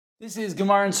This is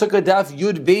Gemara and Sukkah Daf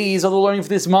Yud Beis, all the learning for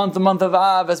this month, the month of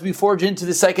Av. As we forge into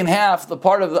the second half, the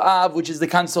part of the Av, which is the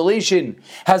consolation,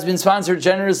 has been sponsored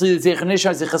generously. The Zeich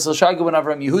Nishar, Zeich Chesel Shagub, and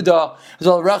Avram Yehuda, as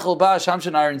well Rachel Ba,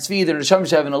 Shamshan Aaron Tzvi, the Risham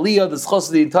Shav and Aliyah, the Schos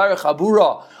of the entire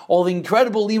Chabura. All the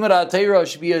incredible limud HaTorah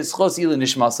should be a schos il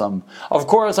nishmasam. Of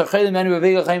course, our chayim manu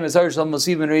bevega chayim esar shalom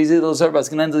mosib and reizid losar bas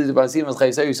kanendel iz basim as chayim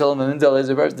sayu shalom and indel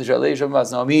ezer bers nishalei shalom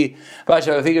bas naomi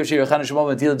basha bevega shir chana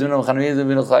shmom matil dunam chanuyim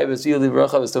bin chayim basil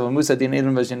livracha v'stov musa din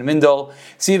edom bashin mindel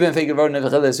siben feiger vart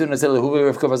nevechel esun asel huve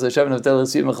revka bas hashem nevtel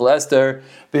siv mechel ester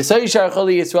b'sayi shar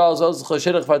chali Yisrael zos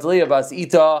chosherach fatliya bas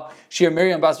ita shir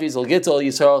Miriam bas rizal gittel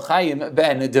Yisrael chayim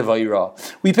ben devayra.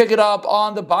 We pick it up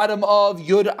on the bottom of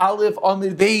Yud Aleph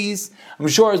Amid Beis. I'm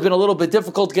sure it's been a little bit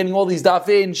difficult getting all these daf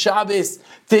in, Shabbos,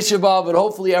 Tisha B'Av, but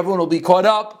hopefully everyone will be caught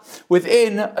up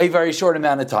within a very short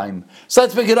amount of time. So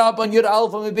let's pick it up on Yud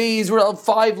Aleph Amid Beis. We're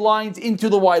 5 lines into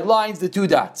the wide lines, the 2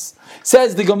 dots.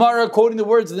 Says the Gemara, quoting the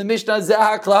words of the Mishnah, Zeh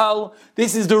HaKlal,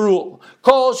 this is the rule.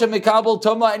 Kol shemekabel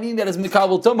tuma, anything that is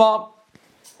mekabel tuma,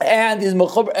 and is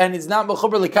not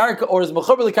mechuber lekarka, or is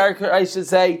mechuber lekarka, I should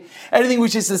say, anything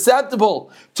which is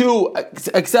susceptible to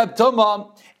accept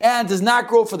tumah and does not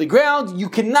grow for the ground, you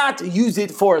cannot use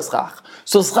it for a schach.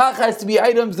 So schach has to be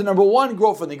items that, number 1,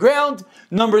 grow from the ground,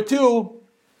 number 2,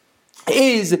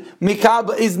 is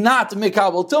not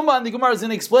mikabel tumah, and the Gemara is going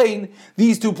to explain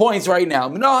these 2 points right now.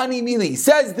 Minohani mili,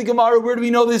 says the Gemara, where do we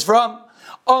know this from?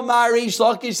 Amar Reish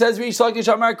Lakish, says Reish Lakish,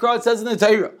 Amar Kra, it says in the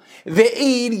Torah,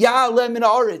 Ve'id ya'aleh min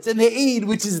haaretz, and the Eid,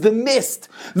 which is the mist,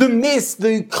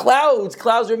 the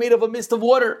clouds are made of a mist of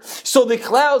water. So the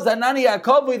clouds, Anani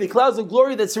Yaakov, the clouds of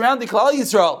glory that surround the Klal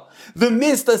Yisrael, the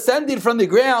mist ascended from the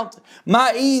ground,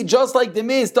 Ma'id, just like the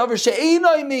mist, Davar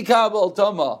she'einoi mikabel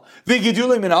toma,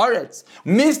 v'gidulim min haaretz.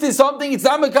 Mist is something, it's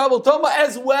not mikabel toma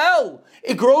as well.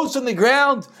 It grows from the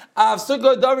ground.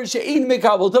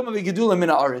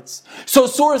 So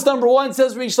source number 1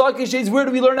 says Reish Lakish, where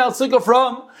do we learn out sukkah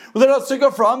from? We learn out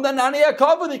sukkah from the Nani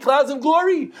Akava, the clouds of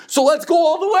glory. So let's go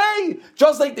all the way.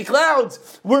 Just like the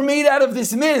clouds were made out of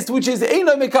this mist, which is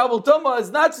Eina Mekabel Toma,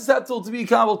 is not susceptible to be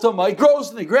Kabel Toma. It grows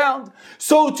from the ground.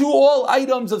 So too all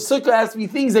items of sukkah has to be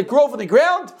things that grow from the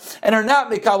ground and are not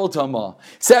Mekabel Toma.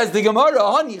 Says the Gemara,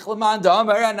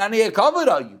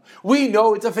 we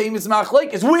know it's a famous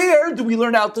machlekes. Where do we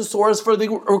learn out the source for the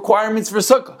requirements for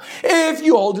sukkah? If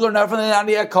you hold, you learn out from the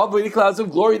Nani Akava, the clouds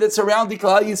of glory that surround the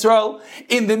Klal Yisrael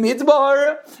in the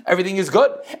midbar, everything is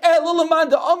good. It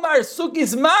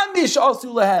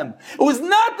was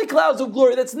not the clouds of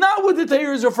glory. That's not what the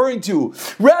Torah is referring to.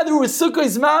 Rather, it was sukkah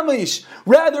is mamish.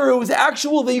 Rather, it was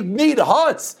actual. They made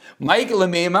huts.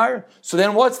 So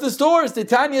then, what's the source? The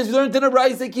Tanya, as we learned in the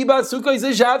Brayz, Kiba sukkah is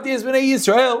a shavti as bnei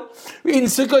Yisrael. In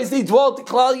sukkah, they dwelt the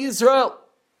Klal Yisrael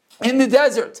in the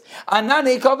desert. A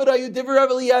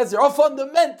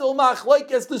fundamental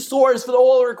machlekes, the source for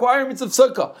all the requirements of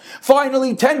sukkah.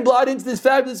 Finally, 10 blot into this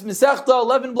fabulous Masechta,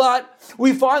 11 blot,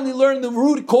 we finally learn the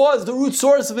root cause, the root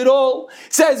source of it all.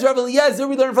 Says Rav Eliezer,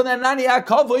 we learn from the Nani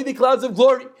Akavoy, the clouds of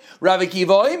glory. Rav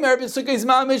Akiva,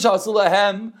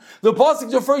 the pasuk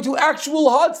is referring to actual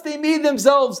huts they made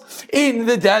themselves in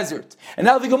the desert. And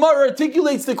now the Gemara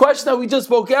articulates the question that we just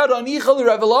spoke out on Yichal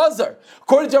Rav Elazar.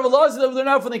 According to Rav Elazar, that we learn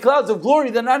out from the clouds of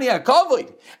glory, the Nani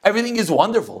Akavoid, everything is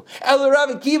wonderful. According to Rav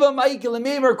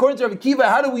Akiva,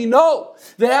 how do we know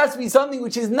there has to be something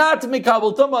which is not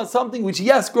Mekabel Tama, something which,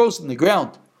 yes, grows from the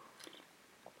ground?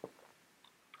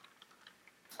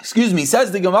 Excuse me,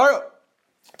 says the Gemara,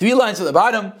 3 lines to the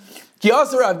bottom. When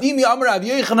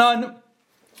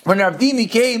Rav Dimi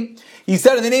came, he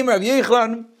said in the name of Rav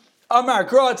Yechanan, Amar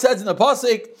Kra, it says in the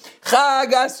pasuk,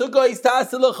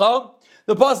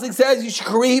 the pasuk says you should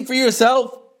create for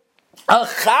yourself a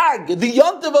chag, the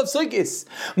yontiv of sukkahs.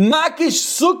 Makish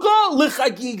sukkah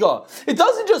l'chagiga. It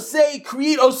doesn't just say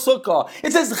create a sukkah.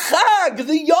 It says chag,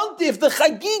 the yontiv, the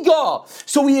chagiga.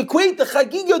 So we equate the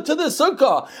chagiga to the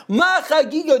sukkah. Ma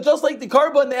chagiga, just like the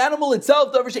karban, the animal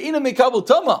itself.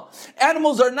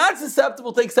 Animals are not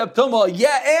susceptible to accept tumah.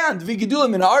 Yeah, and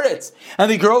vigidulim in haaretz, and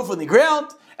they grow from the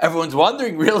ground. Everyone's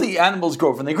wondering, really, animals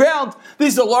grow from the ground?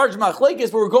 This is a large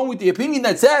machlekes, but we're going with the opinion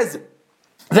that says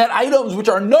that items which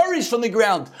are nourished from the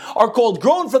ground are called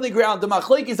grown from the ground. The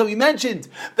machlekes that we mentioned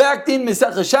back in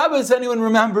Masechah Shabbos, if anyone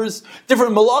remembers,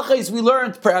 different malachos we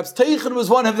learned, perhaps Teichen was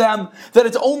one of them, that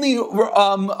it's only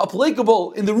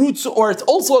applicable in the roots, or it's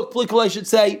also applicable, I should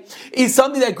say, is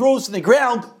something that grows from the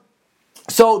ground.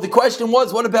 So the question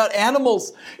was, what about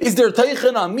animals? Is there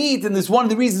teichen on meat? And this one of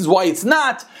the reasons why it's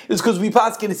not is because we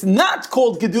paskin it's not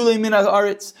called gedulei min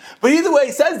haaretz. But either way,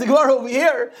 it says the Gemara over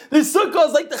here, the sukkah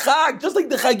is like the chag, just like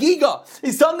the chagiga,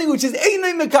 is something which is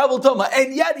einay mekabel tama,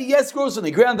 and yet yes grows from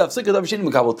the ground. Av sukkah dav sheni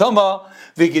mekabel tama,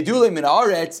 v'gedulei min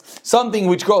haaretz, something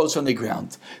which grows from the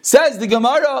ground. Says the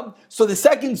Gemara. So the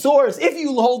second source, if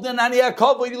you hold an aniyah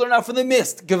kavod, you learn out from the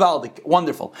mist. Gevaldik,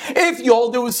 wonderful. If you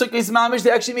hold it with sukkahs mamish,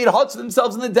 they actually made huts for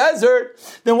themselves in the desert.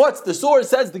 Then what's the source?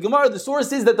 Says the Gemara. The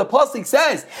source is that the pasuk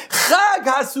says chag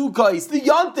hasukais, the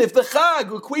yontif, the chag,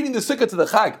 equating the sukkah to the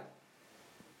chag.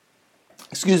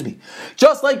 Excuse me.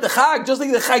 Just like the chag, just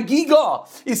like the chagiga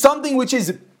is something which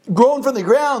is grown from the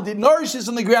ground, it nourishes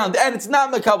from the ground, and it's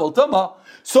not mekabel tama.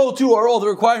 So too are all the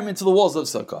requirements of the walls of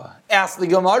sukkah. Ask the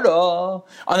Gemara on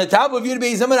the top of Yud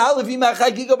Beis Amud Aleph Yimach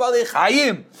Chagiga Balei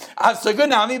Chayim. Sukkah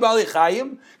Nami Balei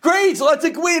Chayim. Great, so let's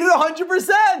equate it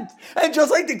 100%. And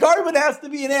just like the carbon has to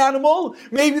be an animal,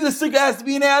 maybe the sukkah has to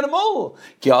be an animal.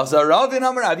 Ki Asa Ravin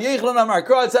Amar Rav Yechon Amar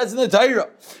Kra, it says in the Torah,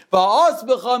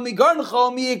 Va'asbecha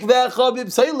migarncha miikvecha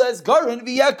b'pseiles garan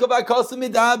v'yekov akasim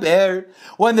midaber.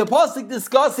 When the pasuk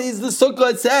discusses the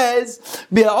sukkah, it says,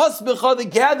 Va'asbecha, the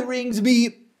gatherings be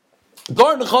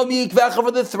for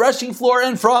the threshing floor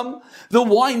and from the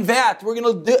wine vat. We're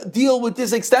going to deal with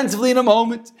this extensively in a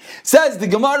moment. Says the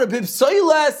Gemara,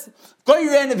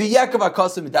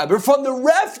 from the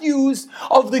refuse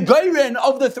of the geiren,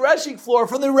 of the threshing floor,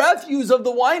 from the refuse of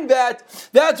the wine vat.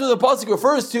 That's what the pasuk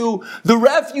refers to. The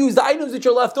refuse, the items which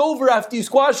are left over after you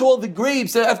squash all the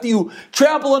grapes, after you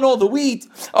trample on all the wheat,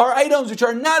 are items which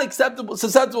are not susceptible to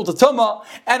tumah,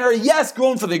 and are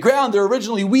grown from the ground. They're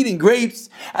originally wheat and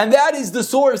grapes, and that is the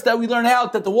source that we learn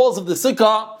out that the walls of the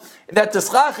sukkah, that the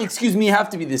schach, have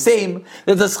to be the same.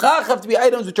 That the schach have to be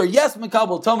items which are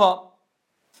mekabel tumah.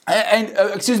 The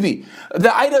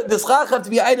schach have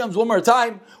to be items, one more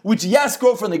time, which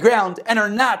grow from the ground and are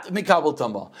not mikabel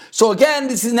tama. So again,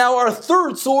 this is now our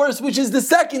third source, which is the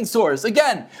second source.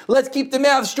 Again, let's keep the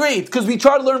math straight, because we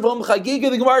try to learn from Chagiga,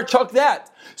 the Gemara chuck that.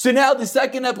 So now the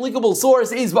second applicable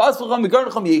source is the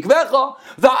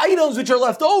items which are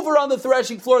left over on the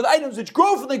threshing floor, the items which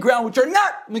grow from the ground, which are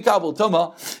not mikabel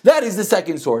tama. That is the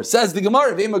second source. Says the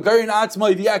Gemara,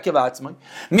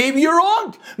 maybe you're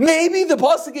wrong. Maybe the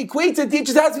pasuk equates and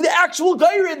teaches it has to be the actual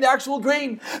geirin, the actual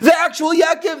grain, the actual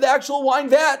yakiv, the actual wine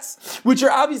vats, which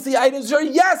are obviously items which are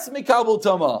mikabel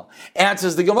tama.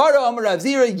 Answers the Gemara, Amar Rav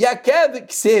Zira, yakev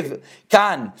ksiv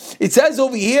kan. It says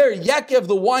over here, yakev,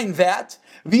 the wine vat,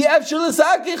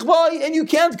 and you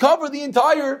can't cover the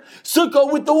entire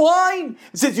sukkah with the wine.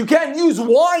 Since you can't use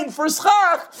wine for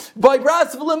schach, by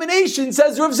brass of elimination,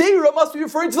 says Rav Zera, must be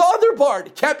referring to the other part.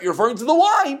 It can't be referring to the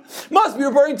wine. Must be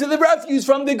referring to the refuse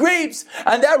from the grapes.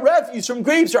 And that refuse from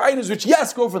grapes are items which,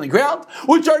 grow from the ground,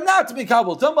 which are not to be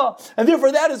kabel tama. And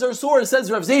therefore that is our source, says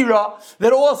Rav Zera,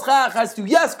 that all schach has to,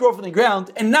 grow from the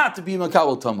ground, and not to be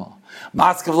makabel tama.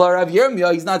 Maskavla Rav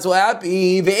Yirmiyah, he's not so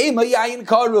happy. Ve'ema yayin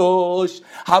karosh.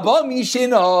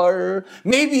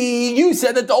 Maybe you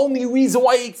said that the only reason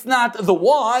why it's not the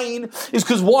wine is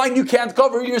because wine you can't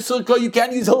cover your sukkah, you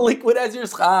can't use a liquid as your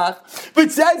schach.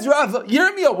 But says Rav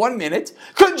Yirmiyah, 1 minute,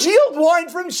 congealed wine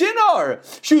from Shinar.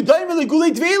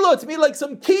 It's made like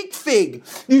some cake fig.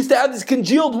 You used to have this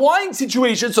congealed wine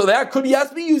situation, so that could be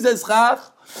used as schach.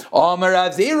 Amar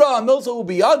Rav Zera, Milsa will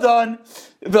be done.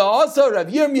 Also, Rav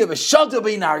Yirmiyah v'shalta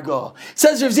b'inargo.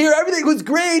 Says Rav Zera, everything was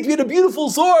great. We had a beautiful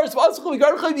source.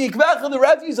 The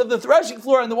refuse of the threshing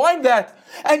floor and the wine vat,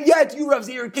 and yet you, Rav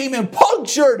Zera, came and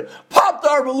popped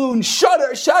our balloon,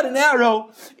 shot an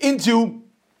arrow into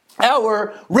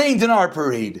our rained in our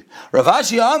parade. Rav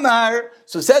Ashi Amar.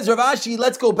 So says Rav Ashi,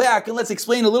 let's go back and let's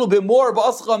explain a little bit more. The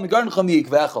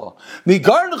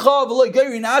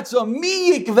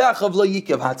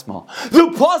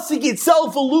pasuk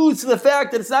itself alludes to the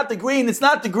fact that it's not the grain, it's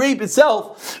not the grape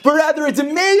itself, but rather it's a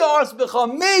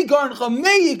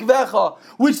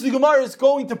which the Gemara is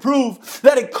going to prove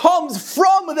that it comes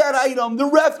from that item, the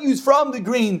refuse from the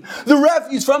grain, the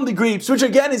refuse from the grapes, which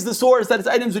again is the source that it's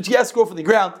items which grow from the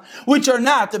ground, which are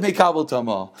not the mekabel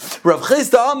tama. Rav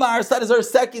Chisda Amar, that is our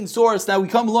second source. Now we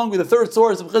come along with the third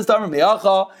source of Chisda Amar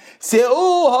Me'acha.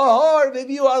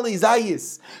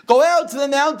 Go out to the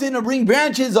mountain and bring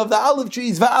branches of the olive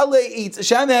trees, and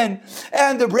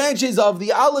the branches of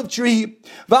the olive tree,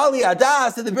 and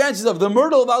the branches of the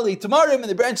myrtle, and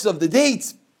the branches of the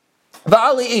dates.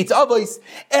 Va'ali eitz avos,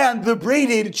 and the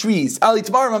braided trees. Ali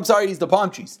Tamarim, I'm sorry, is the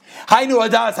palm trees. Hainu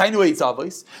adas, hainu eitz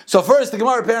avos. So first, the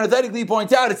Gemara parenthetically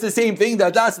points out it's the same thing,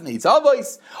 the adas and the eitz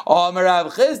avos.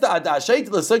 Amarav chizda adas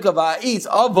sheit l'sukkah va'eitz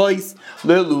avos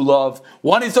le'lulav.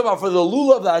 One is talking about for the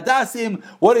lulav, the adasim.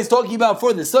 One is talking about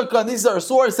for the sukkah. And this is our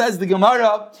source, says the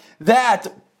Gemara, that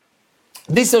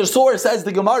this source says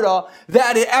the Gemara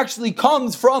that it actually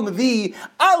comes from the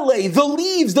ale, the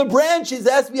leaves, the branches,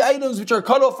 as the items which are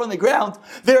cut off from the ground.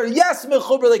 They are yes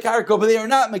mechuber lekarko, but they are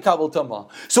not mekabel tama.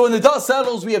 So when the dust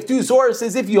settles, we have two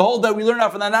sources. If you hold that we learn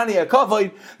out from the Nani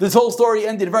Akavod, this whole story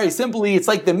ended very simply. It's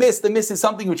like the mist. The mist is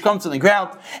something which comes from the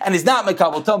ground and is not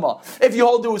mekabel tama. If you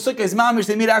hold there was sukkahs mamish,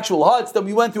 they made actual huts. Then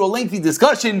we went through a lengthy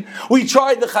discussion. We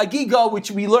tried the chagiga,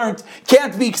 which we learned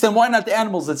can't be, because then why not the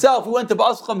animals itself? We went to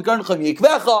Ba'ascham Garncham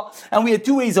and we had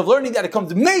two ways of learning that. It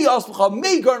comes Mei Aslucha,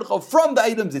 Mei Garncha, from the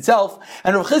items itself.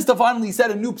 And Rav Chisda finally said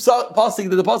a new pasuk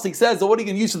that the pasuk says, so what are you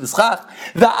going to use for the schach?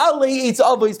 The Ale Eitz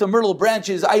Avos, the myrtle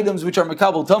branches, items which are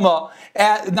Mekabel Tama,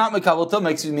 not Mekabel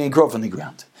Tama, and grow from the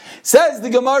ground. Says the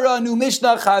Gemara, new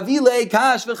Mishnah, Chavile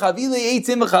Kash v'Chavile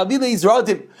Eitzim v'Chavile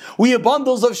Zradim. We have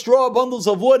bundles of straw, bundles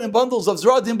of wood, and bundles of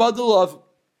Zradim, bundle of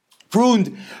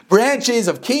pruned branches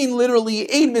of cane, literally,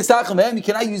 ein misachim hem, you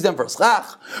cannot use them for schach.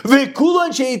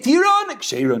 V'kulan she'etiron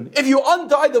ksheron. If you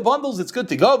untie the bundles, it's good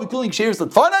to go. V'kulan ksheron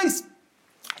l'tfanais.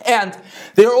 And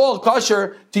they're all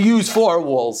kosher to use for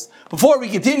walls. Before we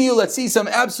continue, let's see some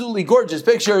absolutely gorgeous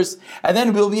pictures, and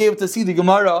then we'll be able to see the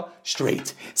Gemara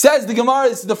straight. Says the Gemara,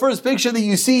 this is the first picture that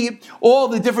you see, all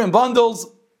the different bundles.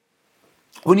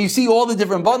 When you see all the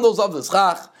different bundles of the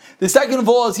schach, the second of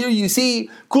all is here you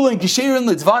see kulan kisherin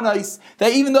litzvanais,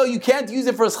 that even though you can't use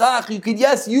it for schach, you could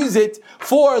yes use it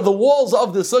for the walls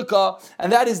of the sukkah,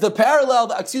 and that is the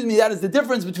that is the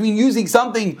difference between using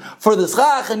something for the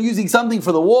schach and using something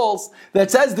for the walls. That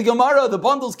says the Gemara, the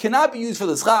bundles cannot be used for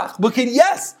the schach, but can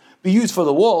yes be used for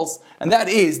the walls, and that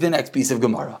is the next piece of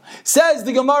Gemara. Says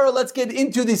the Gemara, let's get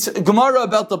into this Gemara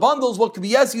about the bundles, what could be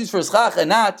yes used for schach and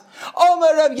not.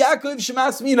 Omer Rav Yaakov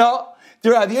Shemas Mina. The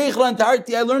Rav Yechanan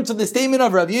Tarti, I learned from the statement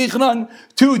of Rav Yechanan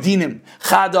two dinim.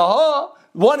 Chadaha,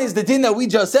 one is the din that we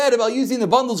just said about using the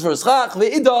bundles for schach.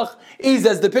 Ve'idach is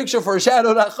as the picture for a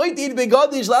shadow.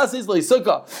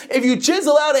 If you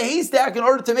chisel out a haystack in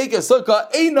order to make a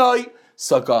sukkah, einai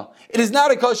sukkah. It is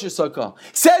not a kosher sukkah.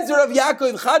 Says Rav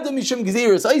Yaakov, Chadam Misham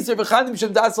Gezeirus Eiser, V'Chadam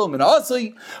Misham Tasel Min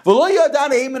Asay, V'lo Yadan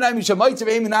Heimanai Misham Eitzer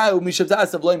Heimanai Misham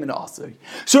Tasel Lo Min Asay.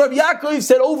 So Rav Yaakov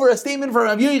said over a statement from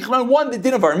Rav Yechanan, one, the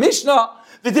din of our Mishnah,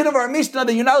 the din of our Mishnah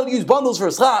that you're not allowed to use bundles for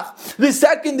schach. The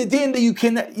second, the din that you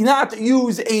cannot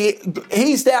use a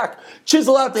haystack,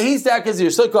 chisel out the haystack as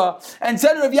your sukkah. And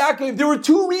said Rav Yaakov, there were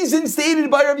two reasons stated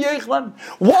by Rav Yechanan.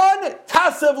 One,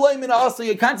 tasav lo min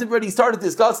asay, a concept already started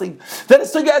discussing, that a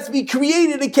sukkah has to be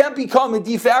created, it can't become a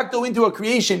de facto into a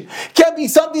creation. It can't be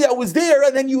something that was there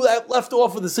and then you left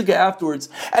off with the sukkah afterwards.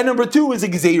 And number two is a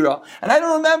gezerah. And I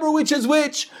don't remember which is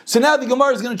which, so now the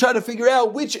Gemara is going to try to figure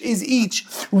out which is each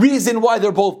reason why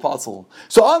they're both possible.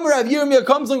 So Amar Rav Yirmiyah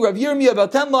comes along, Rav Yirmiyah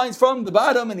about 10 lines from the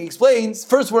bottom, and he explains,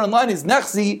 first word in line is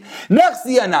Nechsi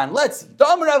Anan. Let's see.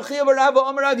 Amar Rav Chiya bar Rava,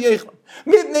 Amar Rav Yechanan.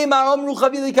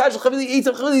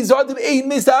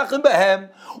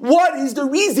 What is the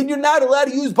reason you're not allowed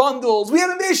to use bundles? We have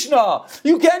a Mishnah.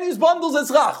 You can't use bundles as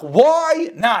schach.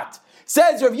 Why not?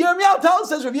 Says Rav Yirmiyah,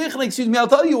 says Rav Yechanan, I'll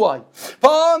tell you why.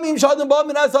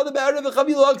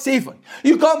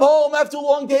 You come home after a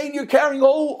long day and you're carrying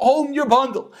home your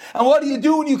bundle. And what do you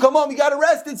do when you come home? You got to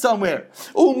rest it somewhere.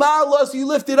 So you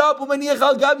lift it up and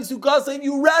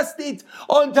you rest it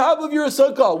on top of your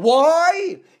sukkah.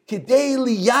 Why? You put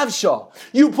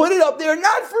it up there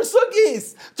not for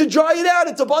sukkahs, to dry it out.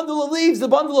 It's a bundle of leaves, a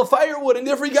bundle of firewood, and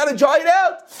therefore you got to dry it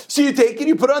out. So you take it,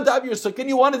 you put it on top of your sukkah, and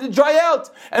you want it to dry out.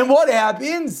 And what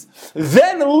happens?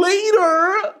 Then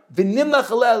later, then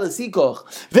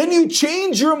you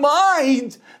change your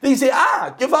mind. Then you say,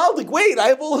 Gevaldik, wait, I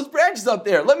have all those branches up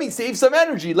there. Let me save some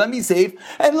energy.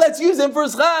 And let's use them for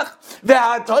schach.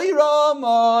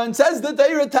 And says the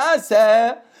Torah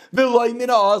Taseh,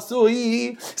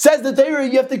 says the Torah,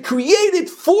 you have to create it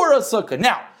for a sukkah.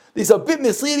 Now, this is a bit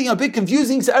misleading, a bit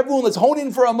confusing, so everyone, let's hone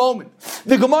in for a moment.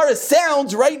 The Gemara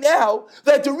sounds right now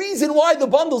that the reason why the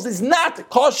bundles is not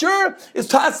kosher is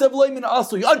tasav lo min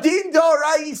asui, adin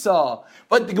d'oraisa.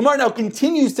 But the Gemara now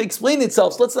continues to explain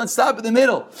itself, so let's not stop in the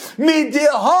middle.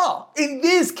 Mideha, in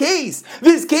this case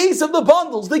of the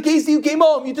bundles, the case that you came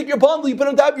home, you took your bundle, you put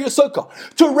it on top of your sukkah,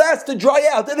 to rest, to dry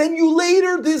out, and then you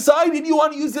later decided you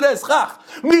want to use it as chach.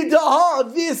 Mideha,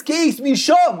 this case,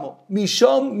 misham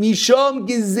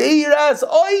gezeiras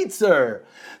oitzer.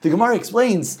 The Gemara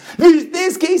explains,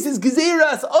 this case is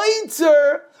Gezeras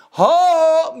Oitzer,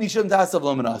 Ha Misham Tasav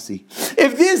Lo Menasi.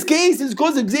 If this case is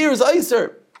because of Gezeras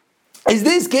Oitzer,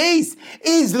 this case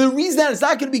is the reason that it's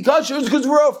not going to be kosher is because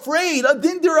we're afraid of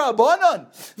din derabanan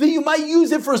that you might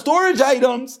use it for storage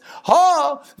items.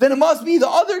 Then it must be the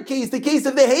other case. The case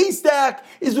of the haystack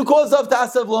is because of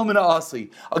tasav lo min ha'asi.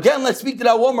 Again, let's speak to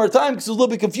that one more time because it's a little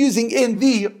bit confusing in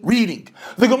the reading.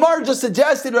 The Gemara just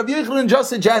suggested, Rabbi Yochanan just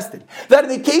suggested that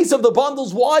in the case of the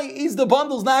bundles, why is the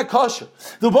bundles not kosher?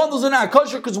 The bundles are not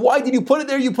kosher because why did you put it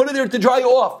there? You put it there to dry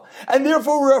off, and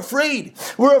therefore we're afraid.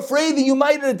 We're afraid that you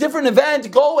might at a different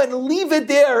event go and leave it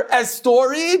there as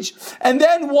storage and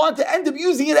then want to end up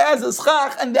using it as a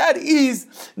schach, and that is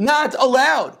not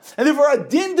allowed. And therefore a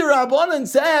din derabanan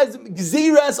says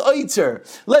gzeras oitzer.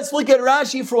 Let's look at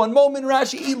Rashi for one moment.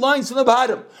 Rashi 8 lines from the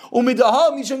bottom.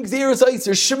 Umidaha mishum gzeras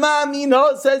oitzer shema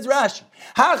mina, says Rashi.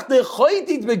 The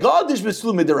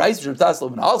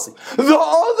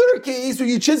other case where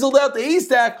you chiseled out the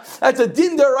haystack, that's a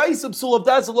din deraisa psul of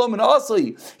tasalom and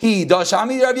asli. He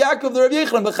dashami Rav Yaakov the Rav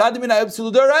Yechon b'chadim and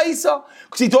psul deraisa,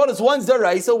 because he taught us one's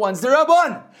deraisa, one's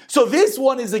derabban. So this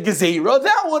one is a gezerah,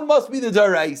 that one must be the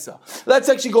deraisa. Let's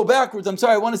actually go backwards. I'm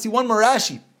sorry, I want to see one more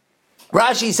Rashi.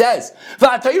 Rashi says,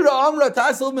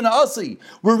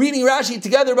 we're reading Rashi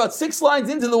together about 6 lines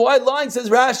into the wide line, says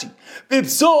Rashi.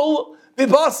 Bipsul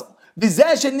bibasal.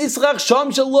 V'zeh shenisrach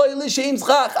sham shaloi l'shem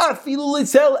schach afilu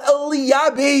l'tzel el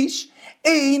yabesh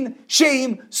ein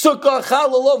shem sukkah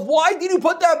chalalov. Why did you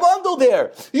put that bundle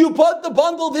there? You put the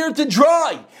bundle there to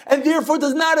dry, and therefore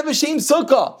does not have a shem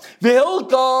sukkah.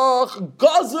 V'hilkach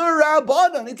gazer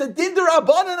rabbanan. It's a din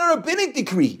rabbanan, a rabbinic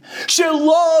decree.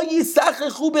 Shelo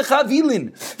yisachechu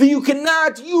bechavilin. That you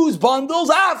cannot use bundles.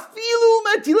 Afilu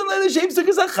metilim l'shem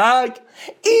sukkah zachag.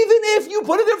 Even if you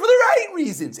put it there for the right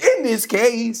reasons. In this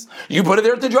case, you put it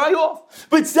there to dry off.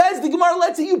 But says the Gemara,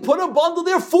 let's say you put a bundle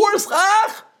there for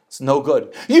schach. It's no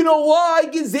good. You know why?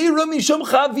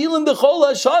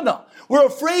 We're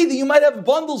afraid that you might have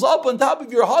bundles up on top of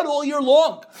your hut all year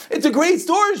long. It's a great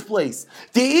storage place.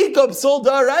 And in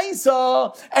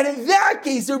that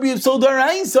case, there will be a psul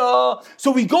daraisa.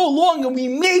 So we go along and we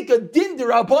make a din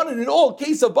derabanan in all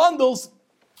case of bundles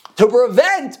to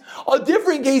prevent a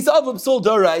different case of a psul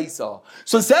daraisa.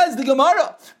 So says the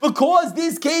Gemara, because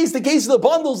this case, the case of the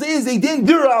bundles, is a din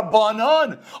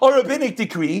derabanan, a rabbinic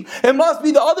decree, it must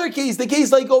be the other case, the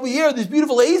case like over here, this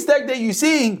beautiful haystack that you're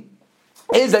seeing,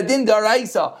 is a din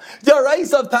daraisa.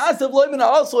 Daraisa of tasav lo min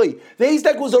ha'asli. The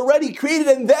haystack was already created,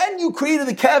 and then you created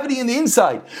the cavity in the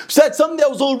inside. So that's something that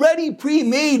was already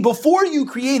pre-made before you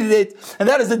created it, and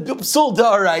that is a psul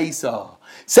daraisa.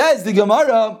 Says the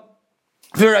Gemara,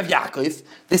 Rav Yaakov,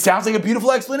 this sounds like a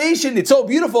beautiful explanation. It's so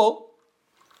beautiful.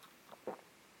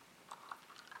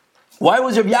 Why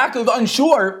was Rav Yaakov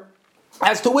unsure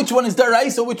as to which one is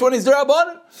daraisa, which one is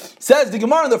derabbanan? Says the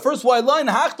Gemara in the first wide line,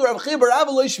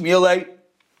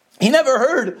 he never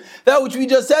heard that which we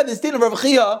just said, this thing of Rav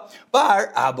Chia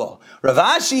bar Abba. Rav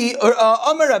Ashi, or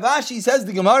Amar Rav Ashi, says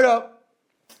the Gemara,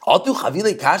 is it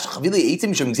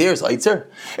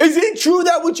true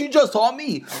that what you just taught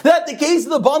me, that the case of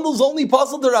the bundle is only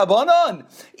possible derabanan?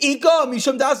 It's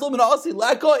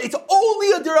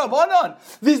only a derabanan.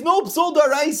 There's no psul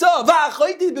daraisa.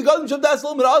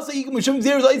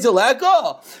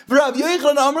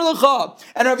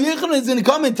 And Rav Yochanan is going to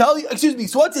come and tell you,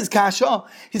 so what's his kasha?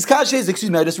 His kasha is, I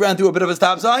just ran through a bit of a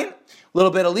stop sign. A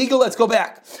little bit illegal, let's go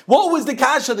back. What was the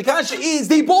kasha? The kasha is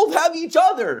they both have each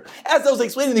other. As I was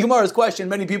explaining the Gemara's question,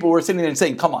 many people were sitting there and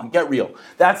saying, come on, get real.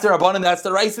 That's the Rabbanan, that's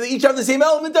the rice. They each have the same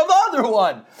element of the other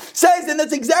one. Says, and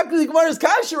that's exactly the Gemara's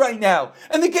kasha right now.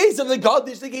 In the case of the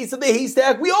Kaddish, the case of the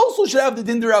haystack, we also should have the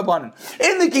din Rabbanan.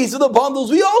 In the case of the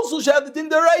bundles, we also should have the din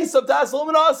rice of Taslim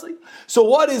and Asli. So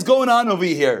what is going on over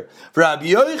here? Rabbi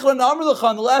Yochanan Amar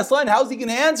L'cha, the last line, how's he going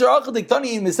to answer?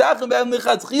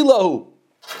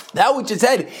 That which is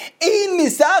said, Ein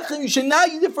misachim, you should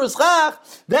not use it for schach.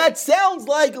 That sounds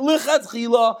like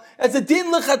lechatchila. As a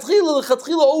din lechatchila,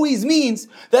 lechatchila always means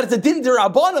that it's a din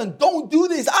derabanan. Don't do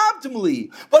this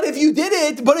optimally. But if you did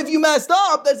it, but if you messed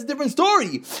up, that's a different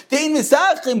story. Ein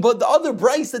misachim, but the other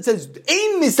brace that says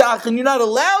ein misachim, you're not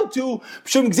allowed to.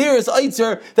 Shum gzeres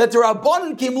eitzer, that the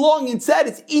rabbanan came along and said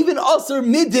it's even aser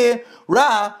mideh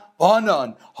ra.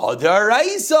 Banan.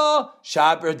 Hadaraisa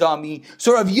Shaper Dami.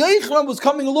 So Rav Yochanan was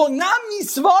coming along, not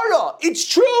misvara. It's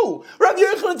true. Rav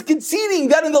Yochanan is conceding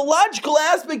that in the logical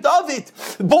aspect of it,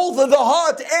 both of the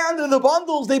heart and the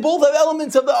bundles, they both have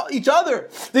elements of each other.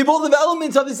 They both have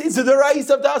elements of this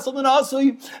Isidaraisa of Dasal and Asui,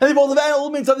 and they both have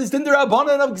elements of this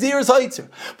Dindarabana and of Gzeres Haitzer.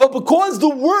 But because the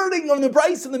wording of the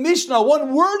Bryce and the Mishnah,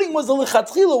 one wording was a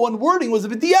Lechatchila, one wording was a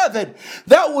B'diavad,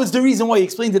 that was the reason why he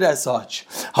explained it as such.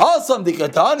 Hasam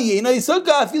Dikatani Einai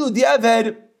Sukkah Afilu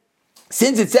Diavad.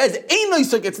 Since it says Einai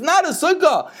Sukkah, it's not a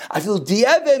Sukkah. Afilu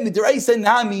Diavad Midraisa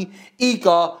Nami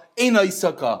Ika Einai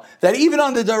Sukkah. That even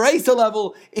on the Daraisa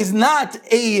level is not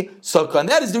a Sukkah. And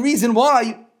that is the reason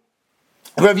why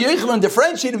Rav Yochanan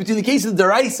differentiated between the case of the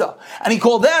Daraisa, and he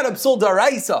called that Absul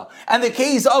Daraisa, and the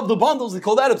case of the bundles, he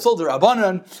called that Absul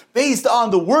Darabanan, based on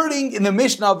the wording in the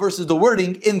Mishnah versus the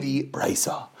wording in the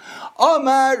Braisa.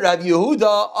 Amar Rav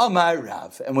Yehuda, Amar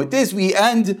Rav. And with this we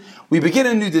begin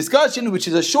a new discussion, which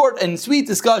is a short and sweet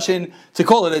discussion to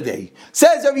call it a day.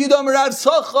 Says Rav Yehuda Amar Rav,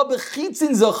 Sacha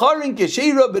b'chitzin zacharin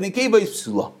kesheira b'nekeva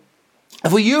psula.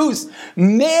 If we use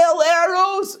male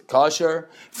arrows, kosher,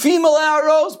 female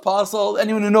arrows, possible.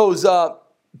 Anyone who knows,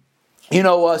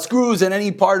 screws and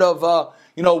any part of,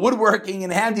 woodworking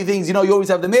and handy things, you always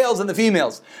have the males and the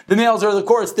females. The males are, of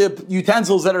course, the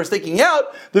utensils that are sticking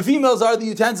out. The females are the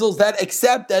utensils that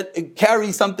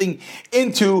carry something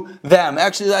into them.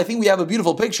 Actually, I think we have a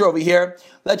beautiful picture over here.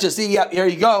 Let's just see. Yeah, here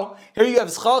you go. Here you have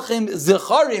schachim,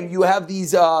 zecharim. You have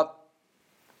these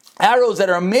arrows that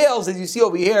are males, as you see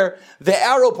over here. The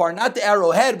arrow part, not the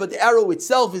arrowhead, but the arrow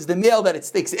itself is the male that it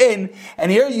sticks in. And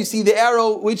here you see the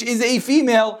arrow, which is a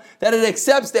female, that it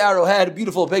accepts the arrowhead.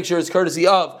 Beautiful picture is courtesy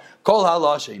of Kol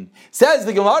HaLashin. Says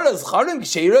the Gemara, Zcharim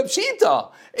Ksheira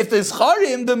Pshita. If the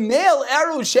Zcharim, the male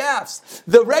arrow shafts,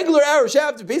 the regular arrow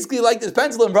shaft, basically like this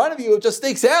pencil in front of you, it just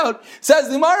sticks out, says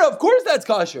the Gemara, of course that's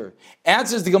kosher.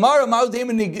 Answers the Gemara,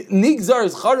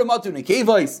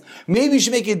 maybe you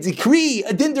should make a decree,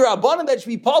 a din d'Rabbanan, that should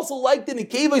be possible like the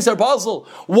nekevos are possible.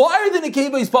 Why are the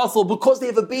nekevos possible? Because they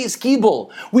have a base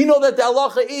kibul. We know that the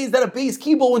halacha is that a base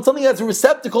kibul, when something has a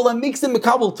receptacle that makes it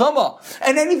mekabel tama,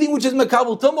 and anything which is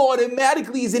mekabel tama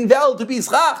automatically is invalid to be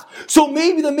schach. So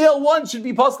maybe the male one should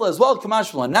be possible as well.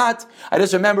 Kamashma not. I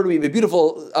just remembered we have a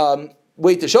beautiful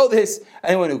way to show this.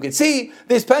 Anyone who can see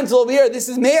this pencil over here, this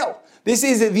is male. This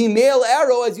is the male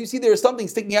arrow. As you see, there's something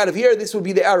sticking out of here. This would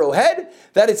be the arrowhead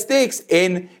that it sticks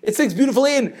in. It sticks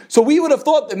beautifully in. So we would have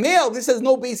thought the male, this has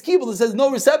no base kibul, this has no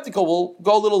receptacle. We'll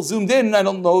go a little zoomed in. I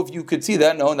don't know if you could see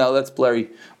that. No, now that's blurry.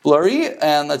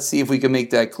 And let's see if we can make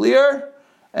that clear.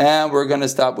 And we're going to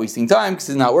stop wasting time because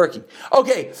it's not working.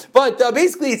 Okay, but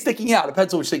basically it's sticking out. A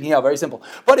pencil is sticking out, very simple.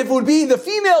 But if it would be the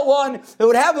female one, it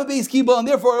would have a base kibul, and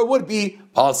therefore it would be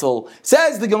possible.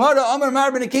 Says the Gemara, Amar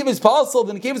Mar ben Nekeva is possible.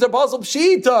 The Nekevas are possible.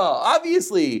 Pshita,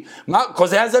 obviously,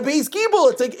 because it has a base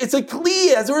kibul. It's a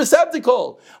kli, it has a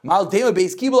receptacle. Mal tema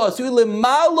base kibul asui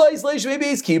lemalois leishmei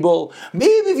base kibul.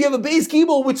 Maybe if you have a base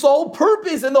kibul, which the whole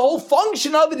purpose and the whole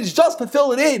function of it is just to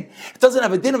fill it in, it doesn't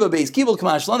have a din of a base kibul.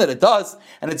 Kamashlan that it does.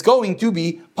 And it's going to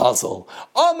be puzzle.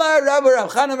 Amar Rabbi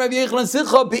Rav Chanan Rabbi Yochanan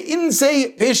Sicha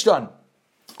beinsei pishtan.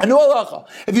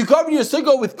 If you cover your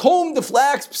sukkah with combed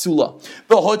flax psula,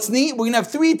 we're going to have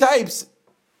three types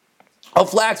of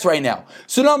flax right now.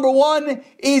 So number one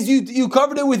is you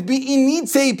covered it with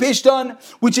bi'initzei pishtan,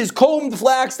 which is combed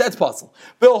flax, that's possible.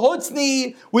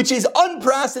 Ve'hotzni, which is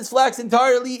unprocessed flax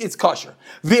entirely, it's kosher.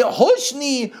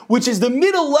 Ve'hoshni, which is the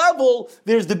middle level,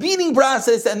 there's the beating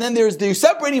process, and then there's the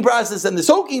separating process and the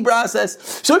soaking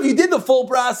process. So if you did the full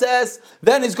process,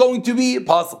 then it's going to be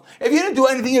possible. If you didn't do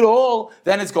anything at all,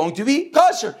 then it's going to be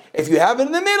kosher. If you have it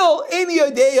in the middle, any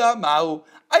idea ma'u.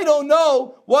 I don't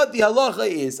know what the halacha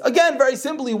is. Again, very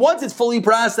simply, once it's fully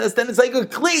processed, then it's like a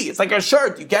kli, it's like a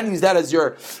shirt. You can't use that as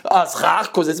your schach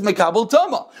because it's mekabel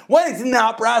tama. When it's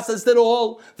not processed at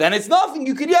all, then it's nothing.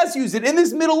 You could, yes, use it. In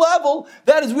this middle level,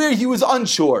 that is where he was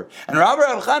unsure. And Rabbi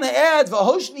Rav Chana adds,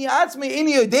 V'hoshni atzmei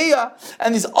ini yodeya,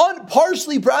 and this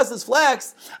partially processed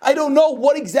flax, I don't know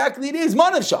what exactly it is.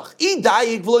 Manavshach, I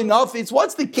dayik v'loy nafitz.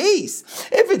 What's the case?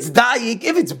 If it's dayik,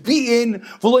 if it's beaten,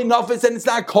 v'loy nafitz, and it's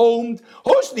not combed,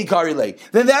 Hoshni karile.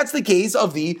 Then that's the case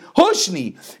of the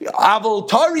Hoshni. Avol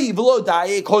tari v'lo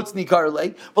dayek hotzni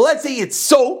karile. But let's say it's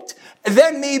soaked,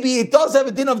 then maybe it does have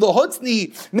a din of the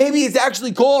hotzni. Maybe it's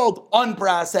actually called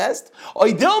unprocessed.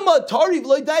 Oidilma tari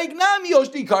v'lo dayek nami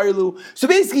hoshni karilu. So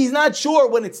basically he's not sure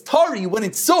when it's tari, when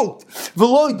it's soaked.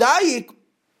 V'lo dayek,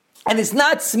 and it's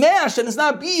not smashed and it's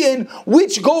not being,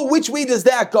 which way does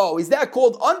that go? Is that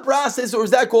called unprocessed or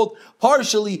is that called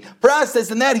partially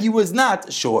processed? And that he was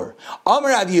not sure.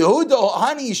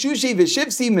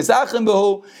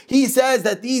 He says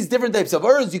that these different types of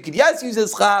herbs you could use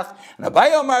as chach. And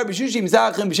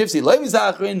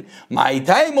my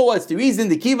time, what's the reason?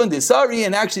 The kivan desari,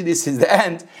 and actually this is the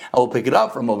end. I will pick it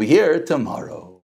up from over here tomorrow.